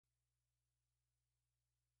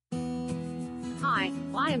Hi,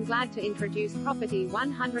 I am glad to introduce property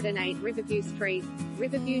 108 Riverview Street,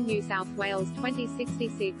 Riverview, New South Wales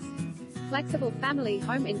 2066. Flexible family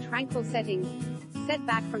home in tranquil settings. Set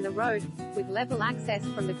back from the road, with level access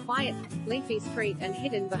from the quiet, leafy street and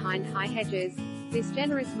hidden behind high hedges. This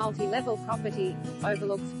generous multi-level property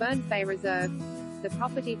overlooks Burns Bay Reserve. The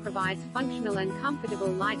property provides functional and comfortable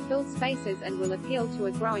light-filled spaces and will appeal to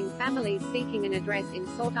a growing family seeking an address in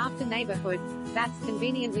sought-after neighborhood that's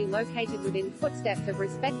conveniently located within footsteps of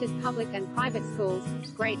respected public and private schools,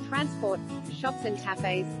 great transport, shops and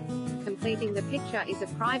cafes. Completing the picture is a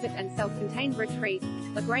private and self-contained retreat,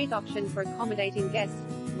 a great option for accommodating guests,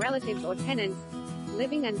 relatives or tenants.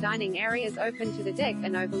 Living and dining areas open to the deck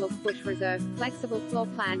and overlook Bush Reserve. Flexible floor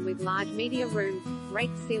plan with large media room,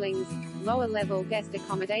 raked ceilings, lower level guest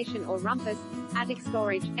accommodation or rumpus, attic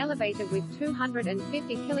storage, elevator with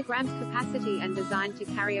 250 kilograms capacity and designed to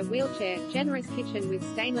carry a wheelchair, generous kitchen with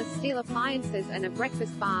stainless steel appliances and a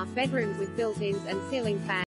breakfast bar, bedrooms with built-ins and ceiling fans.